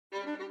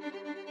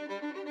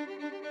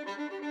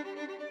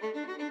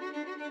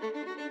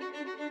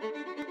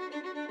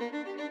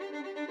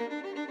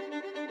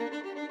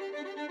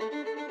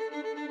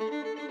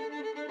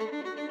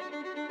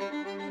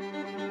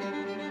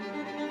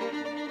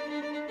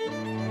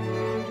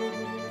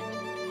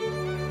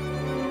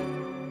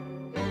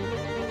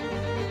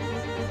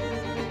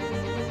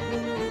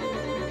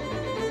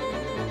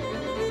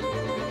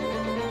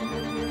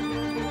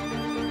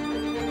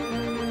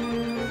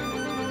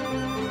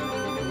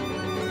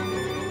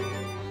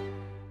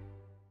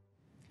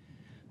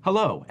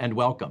Hello and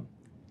welcome.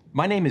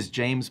 My name is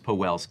James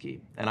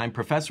Pawelski, and I'm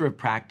Professor of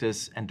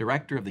Practice and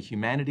Director of the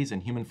Humanities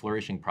and Human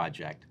Flourishing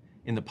Project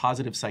in the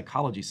Positive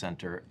Psychology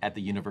Center at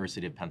the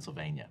University of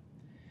Pennsylvania.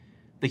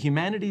 The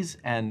Humanities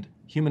and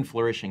Human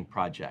Flourishing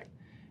Project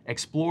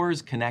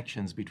explores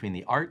connections between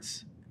the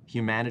arts,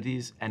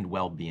 humanities, and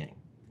well-being.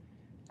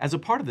 As a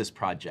part of this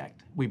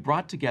project, we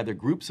brought together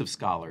groups of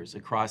scholars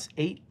across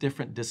 8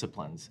 different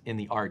disciplines in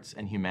the arts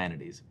and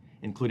humanities,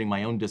 including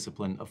my own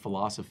discipline of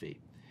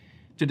philosophy,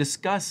 to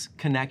discuss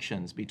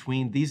connections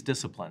between these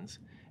disciplines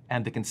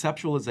and the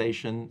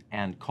conceptualization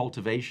and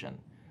cultivation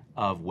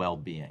of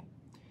well-being.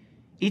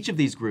 Each of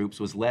these groups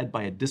was led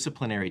by a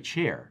disciplinary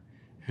chair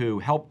who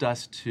helped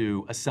us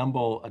to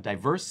assemble a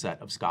diverse set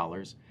of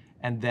scholars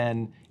and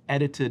then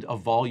edited a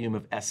volume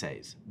of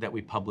essays that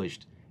we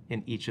published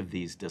in each of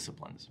these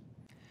disciplines.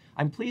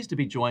 I'm pleased to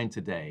be joined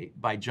today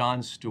by John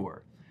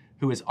Stuhr,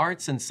 who is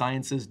Arts and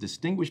Sciences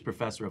Distinguished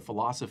Professor of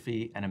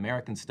Philosophy and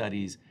American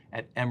Studies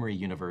at Emory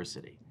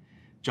University.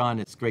 John,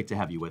 it's great to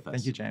have you with us.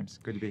 Thank you, James.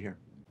 Good to be here.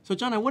 So,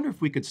 John, I wonder if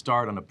we could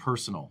start on a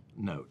personal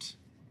note.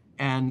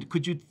 And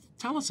could you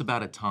tell us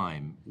about a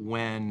time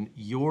when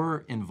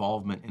your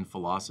involvement in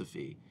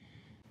philosophy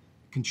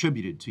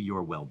contributed to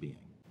your well-being?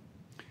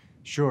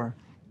 Sure.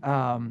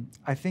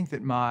 I think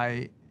that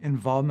my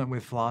involvement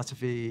with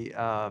philosophy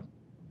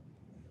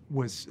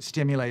was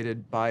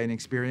stimulated by an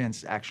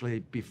experience actually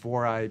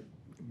before I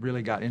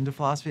really got into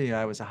philosophy.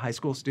 I was a high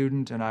school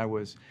student, and I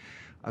was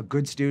a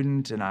good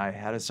student, and I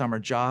had a summer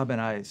job,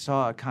 and I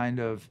saw a kind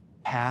of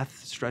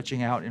path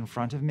stretching out in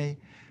front of me,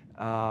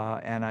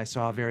 and I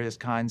saw various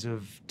kinds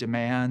of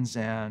demands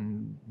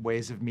and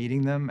ways of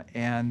meeting them,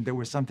 and there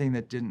was something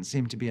that didn't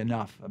seem to be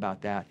enough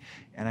about that.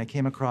 And I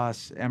came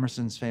across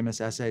Emerson's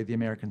famous essay, The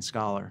American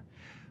Scholar,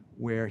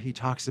 where he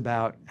talks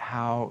about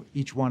how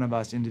each one of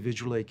us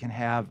individually can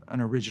have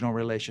an original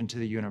relation to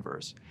the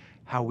universe,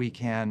 how we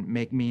can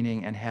make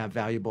meaning and have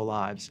valuable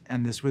lives.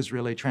 And this was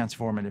really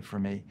transformative for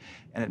me.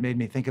 And it made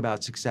me think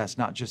about success,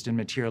 not just in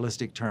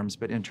materialistic terms,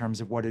 but in terms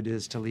of what it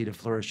is to lead a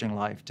flourishing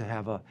life, to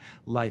have a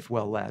life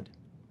well led.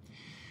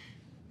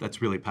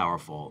 That's really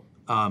powerful.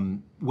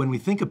 When we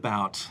think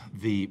about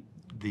the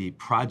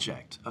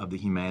project of the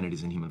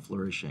Humanities and Human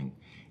Flourishing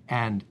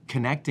and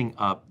connecting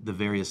up the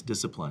various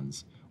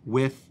disciplines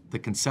with the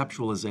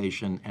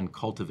conceptualization and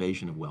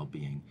cultivation of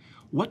well-being,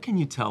 what can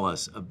you tell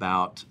us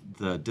about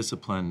the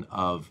discipline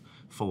of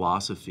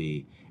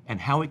philosophy and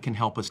how it can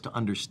help us to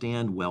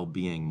understand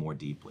well-being more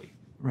deeply?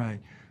 Right.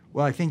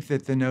 Well, I think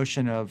that the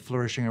notion of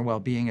flourishing or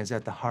well-being is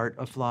at the heart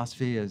of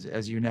philosophy.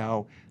 As you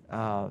know,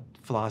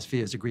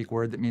 philosophy is a Greek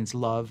word that means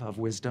love of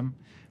wisdom,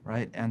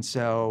 right? And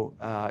so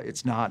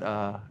it's not,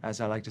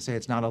 as I like to say,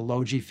 it's not a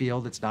logy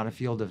field. It's not a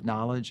field of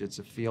knowledge. It's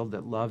a field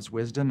that loves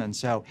wisdom. And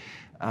so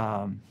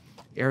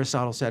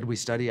Aristotle said we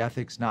study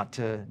ethics not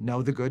to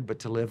know the good, but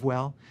to live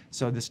well.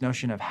 So this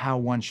notion of how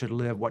one should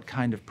live, what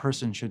kind of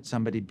person should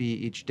somebody be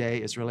each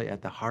day, is really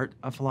at the heart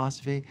of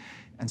philosophy.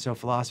 And so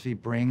philosophy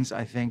brings,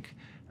 I think,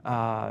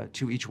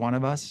 to each one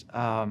of us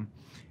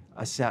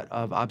a set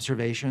of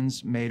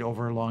observations made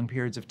over long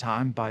periods of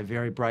time by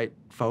very bright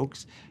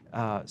folks,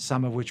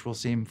 some of which will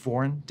seem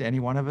foreign to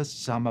any one of us,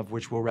 some of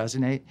which will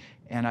resonate.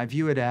 And I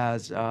view it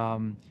as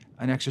an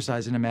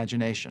exercise in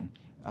imagination.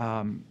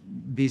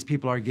 These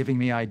people are giving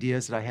me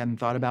ideas that I hadn't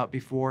thought about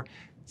before,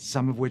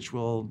 some of which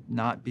will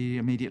not be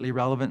immediately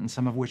relevant and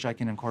some of which I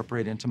can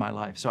incorporate into my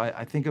life. So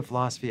I think of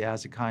philosophy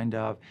as a kind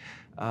of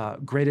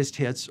greatest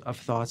hits of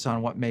thoughts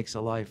on what makes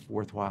a life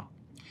worthwhile.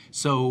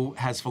 So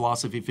has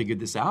philosophy figured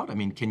this out? I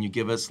mean, can you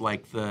give us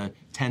like the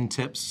 10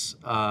 tips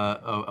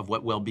of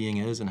what well-being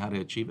is and how to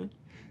achieve it?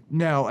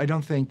 No, I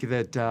don't think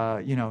that,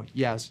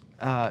 yes.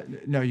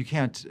 No, you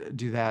can't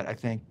do that, I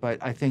think.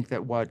 But I think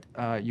that what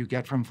you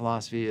get from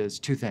philosophy is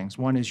 2 things.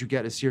 One is you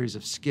get a series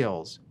of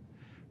skills,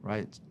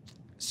 right?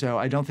 So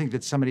I don't think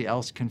that somebody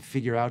else can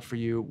figure out for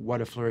you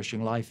what a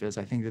flourishing life is.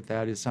 I think that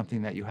that is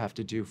something that you have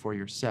to do for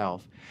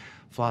yourself.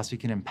 Philosophy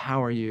can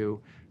empower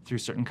you through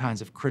certain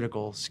kinds of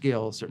critical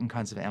skills, certain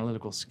kinds of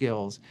analytical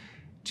skills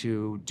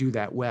to do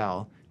that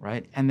well,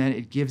 right? And then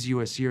it gives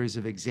you a series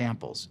of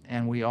examples.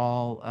 And we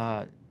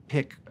all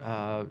pick,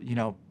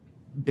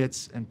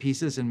 bits and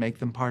pieces and make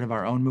them part of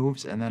our own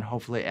moves, and then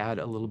hopefully add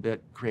a little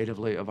bit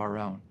creatively of our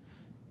own.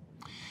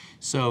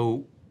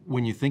 So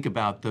when you think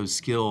about those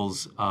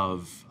skills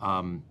of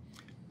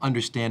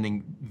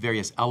understanding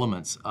various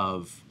elements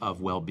of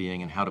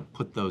well-being and how to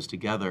put those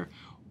together,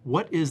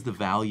 what is the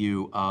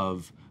value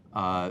of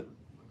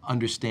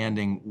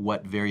understanding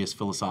what various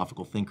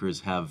philosophical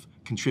thinkers have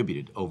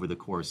contributed over the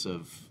course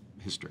of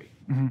history?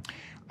 Mm-hmm.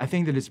 I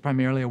think that it's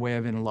primarily a way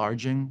of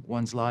enlarging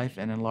one's life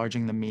and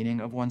enlarging the meaning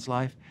of one's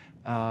life.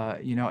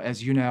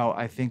 As you know,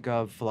 I think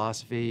of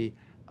philosophy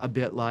a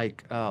bit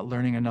like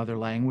learning another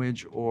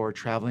language or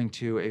traveling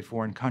to a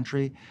foreign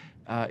country.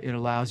 It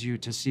allows you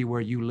to see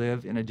where you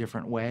live in a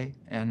different way.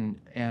 And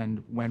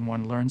when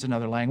one learns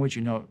another language,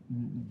 you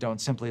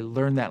don't simply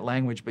learn that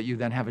language, but you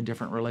then have a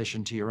different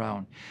relation to your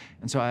own.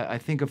 And so I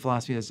think of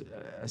philosophy as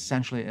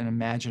essentially an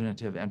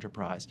imaginative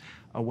enterprise,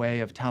 a way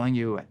of telling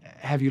you,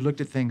 have you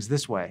looked at things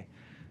this way?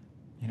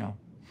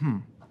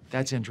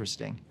 That's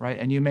interesting, right?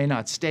 And you may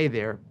not stay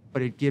there,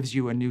 but it gives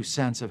you a new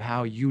sense of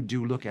how you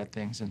do look at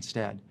things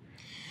instead.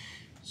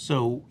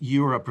 So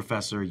you're a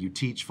professor, you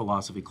teach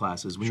philosophy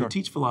classes. When Sure. you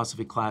teach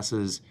philosophy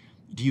classes,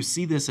 do you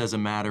see this as a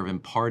matter of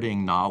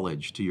imparting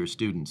knowledge to your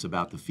students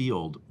about the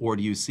field, or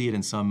do you see it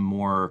in some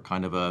more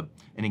kind of an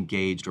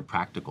engaged or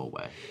practical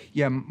way?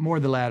 Yeah, more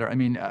the latter. I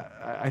mean,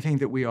 I think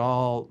that we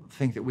all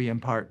think that we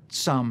impart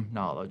some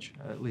knowledge,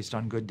 at least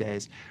on good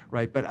days,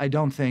 right? But I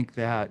don't think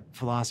that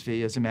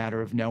philosophy is a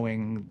matter of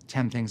knowing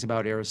 10 things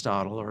about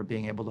Aristotle or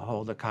being able to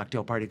hold a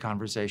cocktail party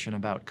conversation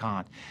about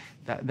Kant.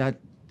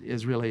 That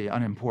is really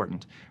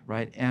unimportant,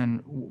 right?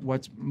 And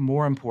what's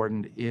more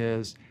important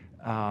is,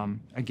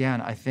 again,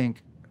 I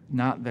think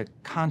not the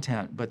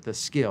content, but the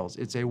skills.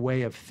 It's a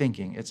way of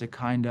thinking. It's a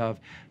kind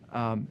of,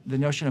 the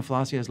notion of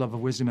philosophy as love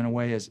of wisdom in a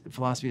way is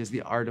philosophy is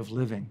the art of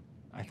living,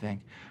 I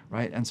think,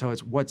 right? And so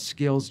it's what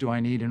skills do I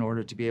need in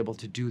order to be able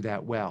to do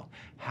that well?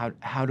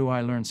 How do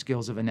I learn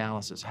skills of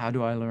analysis? How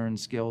do I learn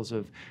skills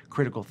of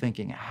critical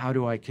thinking? How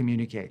do I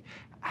communicate?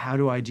 How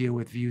do I deal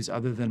with views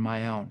other than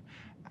my own?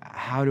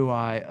 How do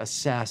I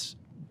assess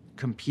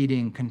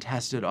competing,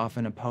 contested,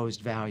 often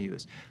opposed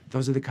values?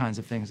 Those are the kinds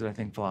of things that I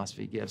think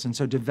philosophy gives. And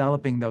so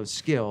developing those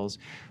skills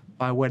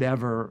by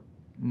whatever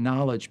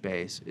knowledge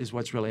base is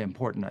what's really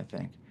important, I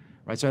think.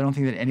 Right? So I don't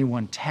think that any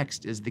one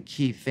text is the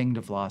key thing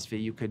to philosophy.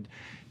 You could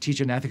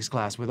teach an ethics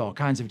class with all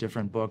kinds of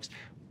different books,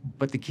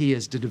 but the key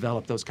is to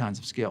develop those kinds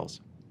of skills.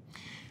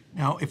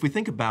 Now, if we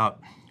think about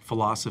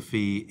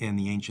philosophy in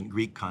the ancient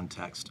Greek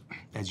context,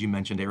 as you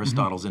mentioned,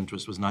 Aristotle's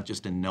interest was not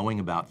just in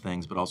knowing about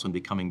things, but also in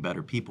becoming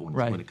better people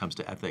when it comes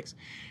to ethics.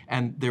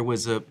 And there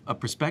was a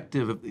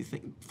perspective of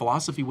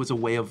philosophy was a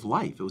way of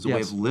life. It was a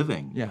way of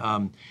living.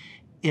 Yeah.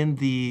 In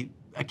the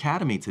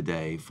academy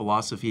today,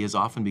 philosophy has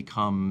often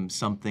become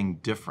something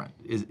different.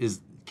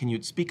 Can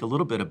you speak a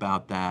little bit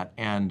about that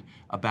and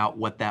about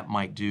what that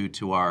might do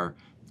to our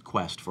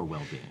quest for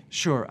well-being?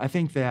 Sure. I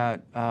think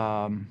that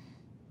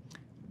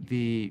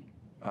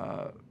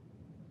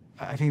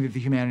I think that the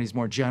humanities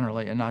more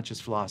generally, and not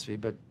just philosophy,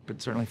 but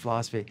certainly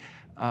philosophy,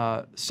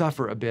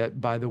 suffer a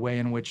bit by the way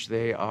in which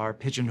they are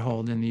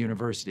pigeonholed in the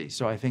university.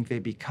 So I think they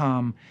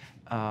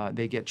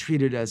get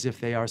treated as if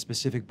they are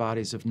specific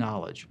bodies of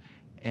knowledge,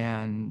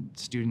 and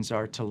students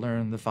are to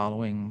learn the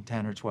following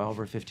 10 or 12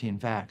 or 15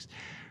 facts,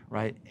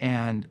 right?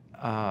 And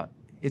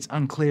it's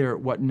unclear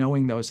what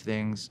knowing those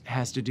things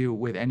has to do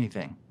with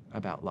anything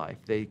about life.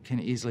 They can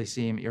easily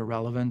seem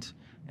irrelevant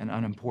and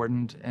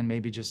unimportant, and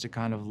maybe just a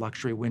kind of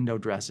luxury window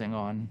dressing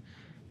on,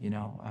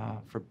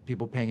 for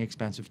people paying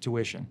expensive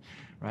tuition,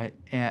 right?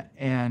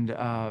 And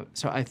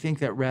so I think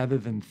that rather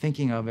than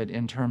thinking of it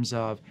in terms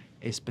of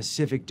a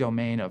specific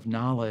domain of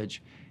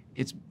knowledge,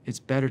 it's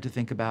better to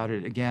think about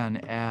it again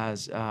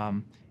as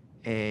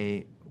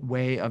a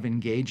way of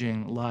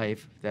engaging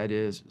life that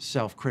is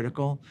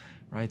self-critical,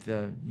 right?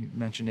 You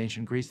mentioned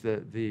ancient Greece,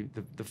 the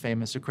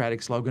famous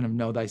Socratic slogan of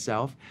 "Know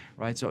thyself,"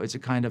 right? So it's a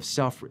kind of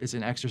it's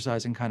an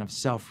exercise in kind of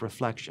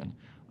self-reflection,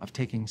 of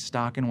taking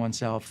stock in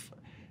oneself,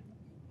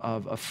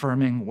 of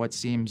affirming what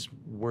seems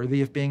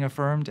worthy of being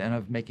affirmed, and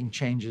of making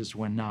changes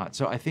when not.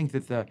 So I think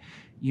that the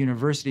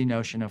university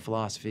notion of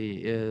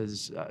philosophy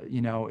is,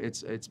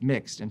 it's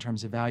mixed in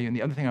terms of value. And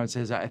the other thing I would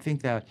say is I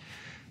think that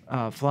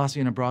philosophy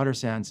in a broader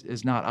sense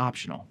is not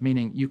optional,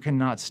 meaning you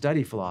cannot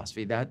study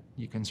philosophy. That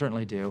you can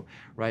certainly do,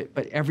 right?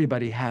 But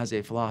everybody has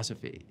a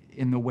philosophy.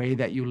 In the way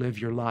that you live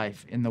your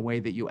life, in the way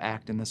that you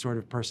act, in the sort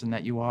of person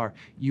that you are,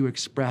 you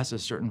express a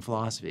certain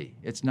philosophy.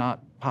 It's not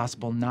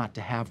possible not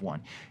to have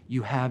one.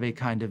 You have a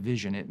kind of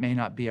vision. It may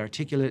not be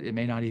articulate, it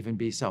may not even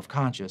be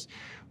self-conscious,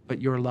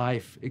 but your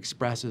life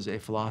expresses a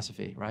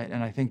philosophy, right?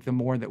 And I think the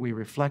more that we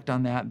reflect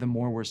on that, the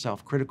more we're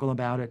self-critical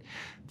about it,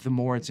 the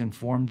more it's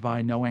informed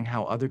by knowing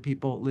how other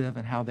people live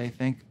and how they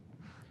think,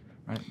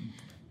 right?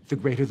 The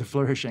greater the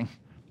flourishing.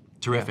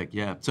 Terrific,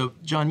 yeah. So,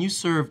 John, you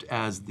served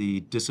as the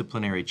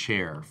disciplinary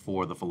chair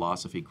for the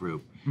philosophy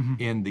group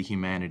in the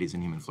Humanities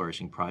and Human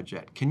Flourishing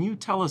project. Can you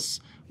tell us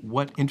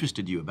what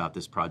interested you about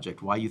this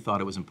project, why you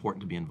thought it was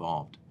important to be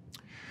involved?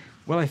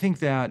 Well, I think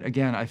that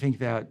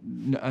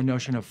a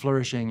notion of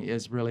flourishing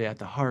is really at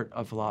the heart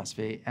of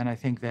philosophy, and I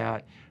think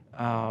that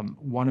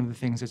one of the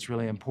things that's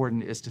really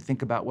important is to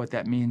think about what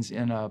that means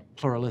in a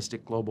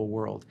pluralistic global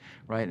world,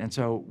 right? And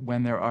so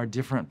when there are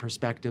different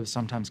perspectives,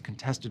 sometimes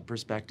contested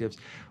perspectives,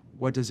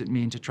 what does it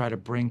mean to try to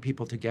bring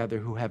people together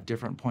who have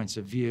different points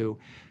of view,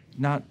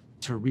 not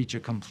to reach a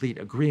complete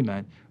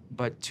agreement,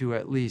 but to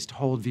at least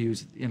hold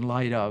views in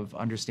light of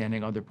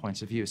understanding other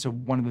points of view. So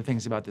one of the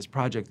things about this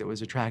project that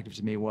was attractive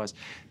to me was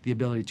the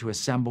ability to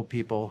assemble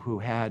people who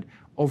had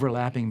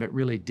overlapping but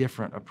really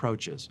different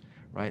approaches,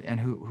 right? And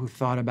who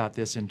thought about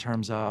this in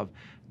terms of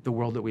the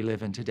world that we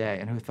live in today,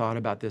 and who thought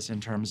about this in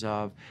terms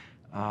of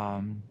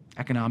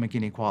economic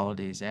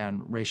inequalities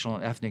and racial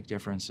and ethnic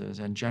differences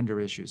and gender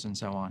issues and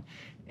so on.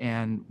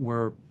 And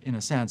were, in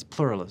a sense,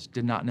 pluralists,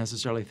 did not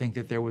necessarily think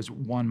that there was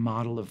one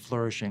model of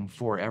flourishing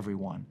for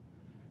everyone,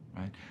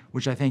 right?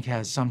 Which I think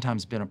has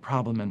sometimes been a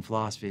problem in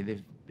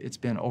philosophy. It's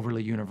been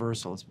overly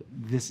universal.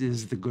 This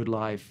is the good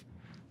life,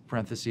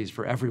 parentheses,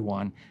 for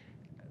everyone.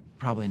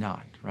 Probably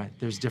not, right?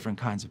 There's different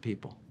kinds of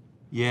people.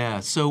 Yeah,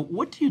 so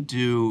what do you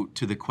do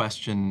to the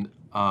question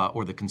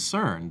or the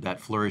concern that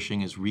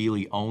flourishing is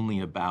really only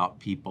about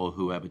people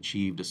who have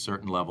achieved a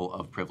certain level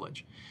of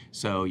privilege?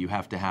 So you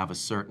have to have a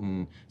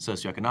certain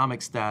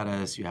socioeconomic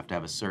status, you have to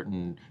have a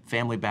certain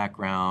family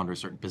background or a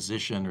certain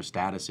position or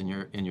status in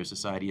your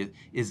society.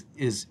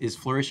 Is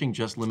flourishing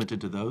just limited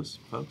to those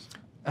folks?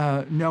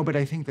 No, but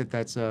I think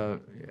there's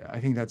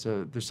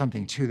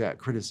something to that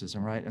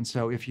criticism, right? And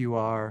so if you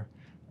are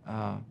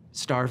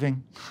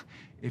starving,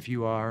 if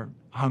you are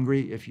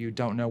hungry, if you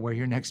don't know where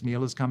your next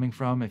meal is coming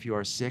from, if you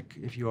are sick,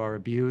 if you are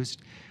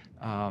abused,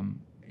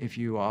 if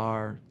you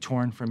are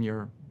torn from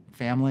your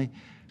family,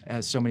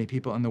 as so many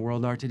people in the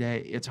world are today,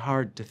 it's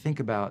hard to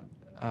think about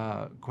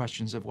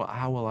questions of, well,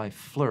 how will I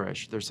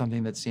flourish? There's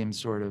something that seems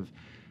sort of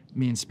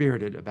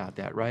mean-spirited about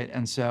that, right?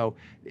 And so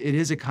it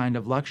is a kind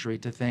of luxury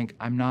to think,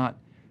 I'm not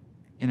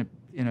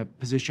in a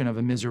position of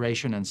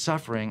immiseration and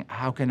suffering.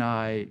 How can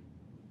I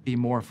be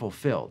more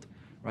fulfilled?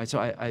 Right, so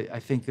I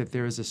think that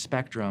there is a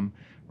spectrum,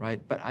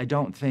 right? But I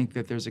don't think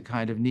that there's a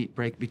kind of neat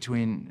break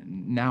between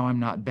now I'm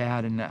not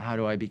bad and how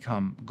do I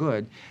become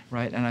good,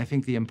 right? And I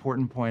think the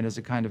important point is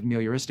a kind of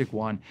melioristic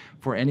one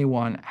for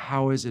anyone.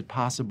 How is it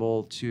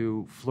possible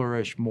to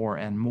flourish more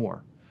and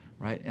more,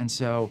 right? And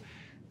so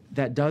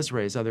that does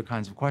raise other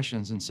kinds of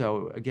questions. And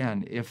so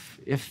again, if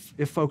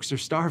folks are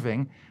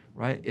starving,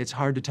 right, it's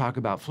hard to talk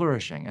about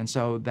flourishing. And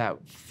so that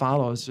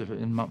follows,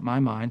 in my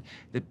mind,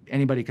 that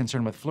anybody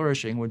concerned with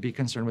flourishing would be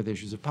concerned with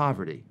issues of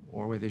poverty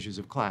or with issues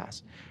of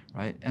class,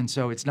 right? And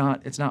so it's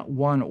not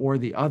one or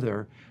the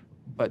other,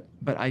 but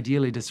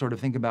ideally to sort of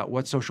think about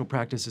what social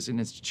practices and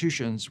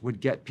institutions would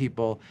get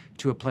people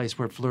to a place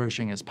where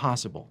flourishing is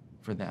possible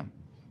for them,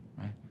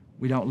 right?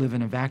 We don't live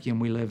in a vacuum.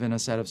 We live in a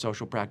set of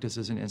social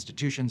practices and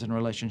institutions and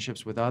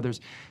relationships with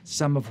others,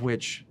 some of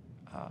which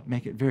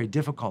make it very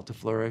difficult to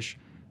flourish,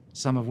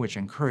 some of which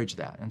encourage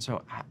that. And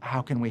so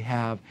how can we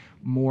have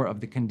more of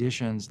the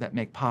conditions that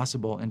make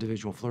possible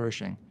individual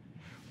flourishing,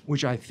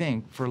 which I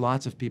think for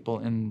lots of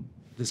people in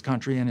this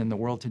country and in the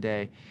world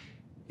today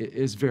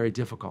is very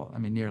difficult. I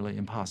mean, nearly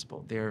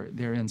impossible.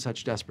 They're in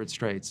such desperate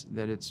straits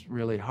that it's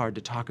really hard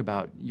to talk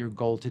about your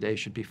goal today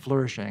should be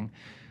flourishing.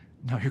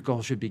 No, your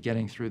goal should be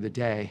getting through the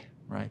day,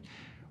 right?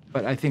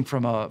 But I think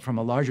from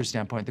a larger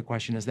standpoint, the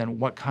question is then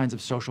what kinds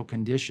of social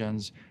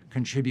conditions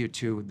contribute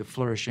to the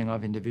flourishing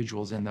of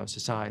individuals in those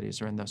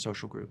societies or in those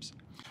social groups?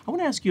 I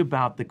want to ask you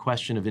about the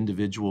question of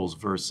individuals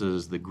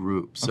versus the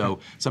group. So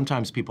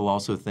sometimes people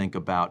also think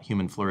about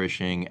human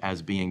flourishing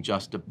as being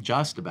just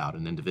about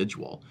an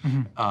individual,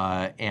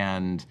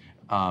 and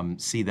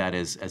see that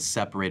as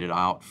separated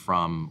out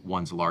from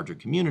one's larger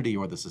community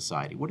or the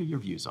society. What are your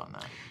views on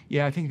that?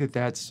 Yeah, I think that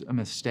that's a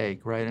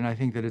mistake, right? And I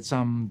think that at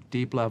some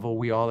deep level,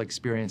 we all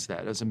experience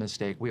that as a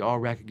mistake. We all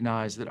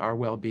recognize that our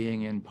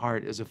well-being in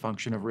part is a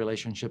function of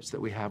relationships that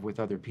we have with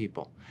other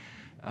people.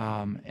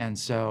 And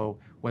so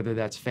whether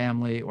that's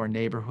family or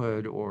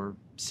neighborhood or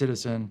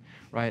citizen,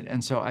 right?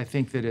 And so I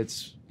think that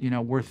it's,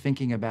 worth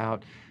thinking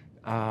about,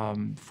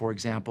 for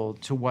example,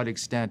 to what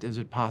extent is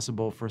it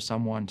possible for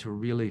someone to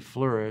really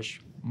flourish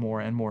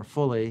more and more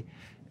fully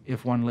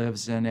if one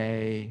lives in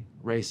a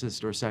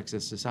racist or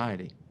sexist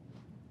society,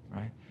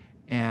 right?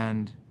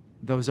 And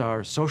those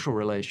are social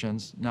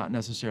relations, not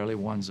necessarily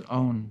one's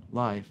own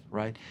life,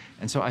 right?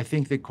 And so I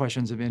think that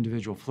questions of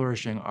individual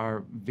flourishing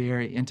are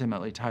very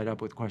intimately tied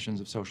up with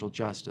questions of social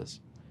justice,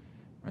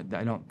 right?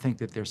 I don't think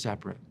that they're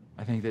separate.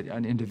 I think that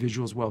an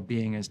individual's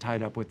well-being is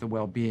tied up with the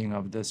well-being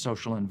of the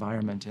social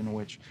environment in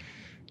which,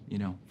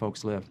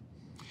 folks live.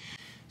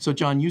 So,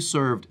 John, you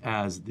served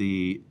as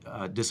the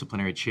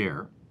disciplinary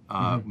chair,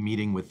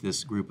 meeting with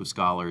this group of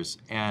scholars,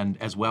 and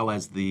as well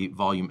as the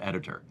volume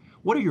editor.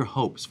 What are your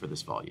hopes for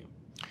this volume?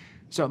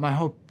 So my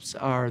hopes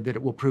are that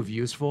it will prove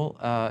useful,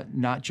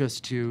 not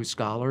just to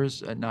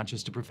scholars, not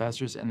just to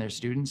professors and their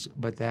students,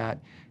 but that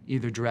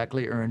either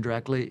directly or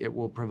indirectly it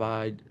will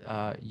provide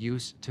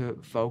use to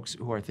folks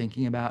who are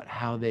thinking about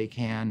how they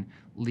can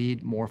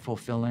lead more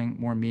fulfilling,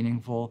 more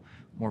meaningful,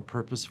 more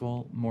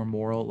purposeful, more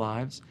moral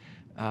lives.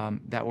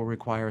 That will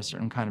require a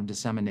certain kind of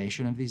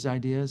dissemination of these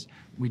ideas.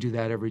 We do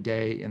that every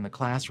day in the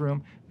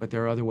classroom, but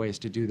there are other ways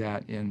to do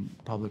that in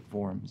public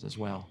forums as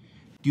well.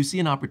 Do you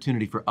see an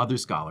opportunity for other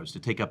scholars to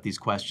take up these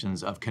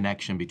questions of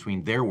connection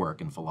between their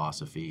work in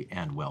philosophy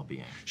and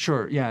well-being?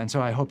 Sure, yeah, and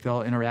so I hope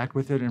they'll interact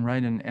with it,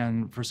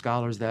 and for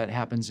scholars that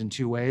happens in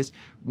two ways.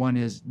 One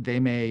is they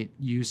may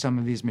use some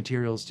of these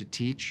materials to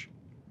teach,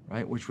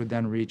 right, which would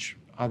then reach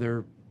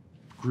other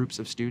groups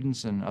of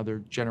students and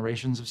other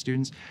generations of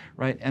students,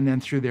 right? And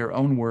then through their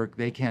own work,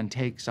 they can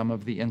take some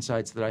of the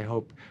insights that I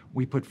hope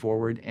we put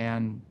forward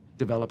and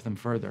develop them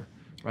further,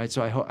 right?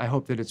 So I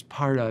hope that it's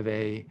part of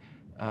a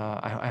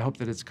I hope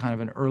that it's kind of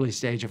an early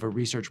stage of a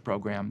research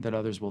program that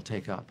others will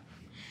take up.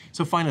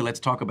 So finally, let's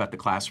talk about the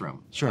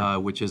classroom, Sure.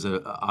 which is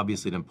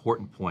obviously an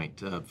important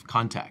point of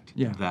contact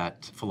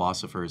that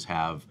philosophers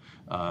have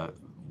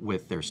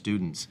with their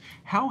students.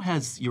 How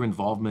has your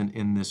involvement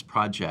in this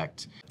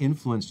project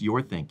influenced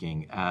your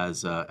thinking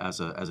as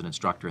an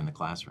instructor in the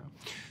classroom?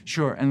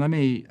 Sure, and let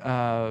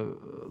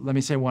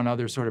me say one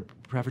other sort of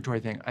prefatory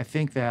thing. I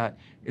think that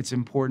it's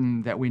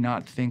important that we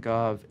not think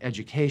of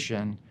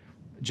education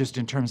just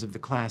in terms of the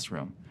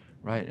classroom,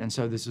 right? And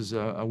so this is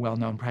a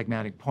well-known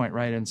pragmatic point,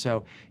 right? And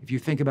so if you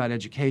think about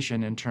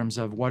education in terms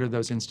of what are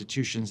those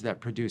institutions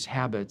that produce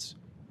habits,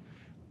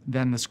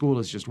 then the school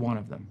is just one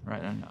of them,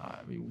 right? And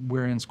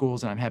we're in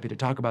schools, and I'm happy to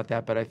talk about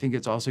that, but I think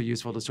it's also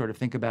useful to sort of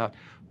think about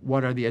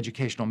what are the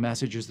educational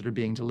messages that are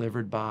being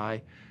delivered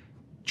by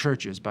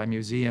churches, by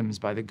museums,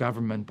 by the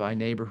government, by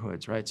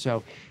neighborhoods, right?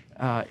 So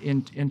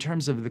in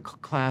terms of the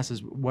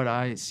classes, what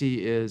I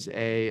see is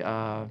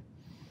a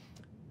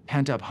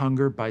pent-up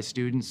hunger by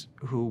students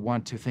who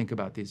want to think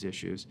about these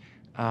issues.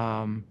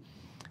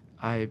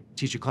 I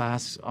teach a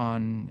class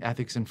on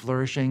ethics and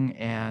flourishing,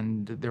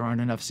 and there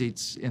aren't enough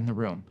seats in the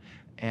room.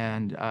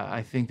 And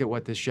I think that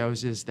what this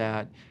shows is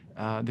that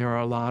there are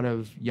a lot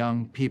of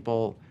young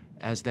people,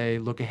 as they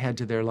look ahead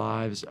to their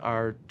lives,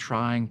 are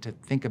trying to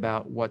think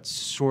about what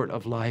sort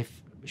of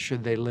life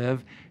should they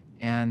live,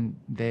 and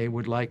they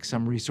would like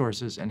some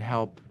resources and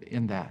help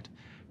in that,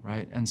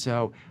 right? And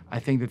so I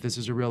think that this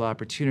is a real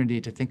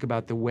opportunity to think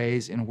about the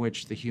ways in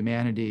which the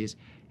humanities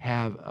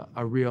have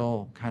a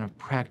real kind of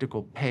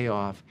practical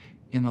payoff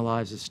in the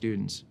lives of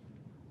students,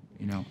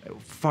 you know,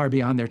 far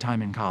beyond their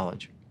time in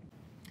college.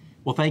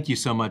 Well, thank you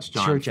so much,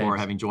 John, Sure, for James.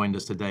 having joined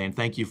us today, and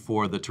thank you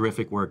for the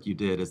terrific work you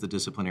did as the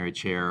disciplinary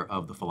chair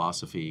of the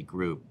philosophy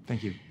group.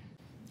 Thank you.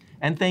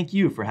 And thank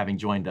you for having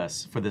joined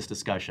us for this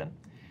discussion.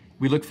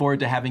 We look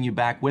forward to having you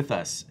back with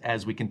us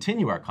as we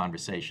continue our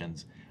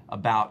conversations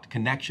about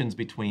connections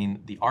between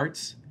the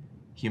arts,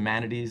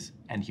 humanities,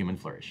 and human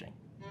flourishing.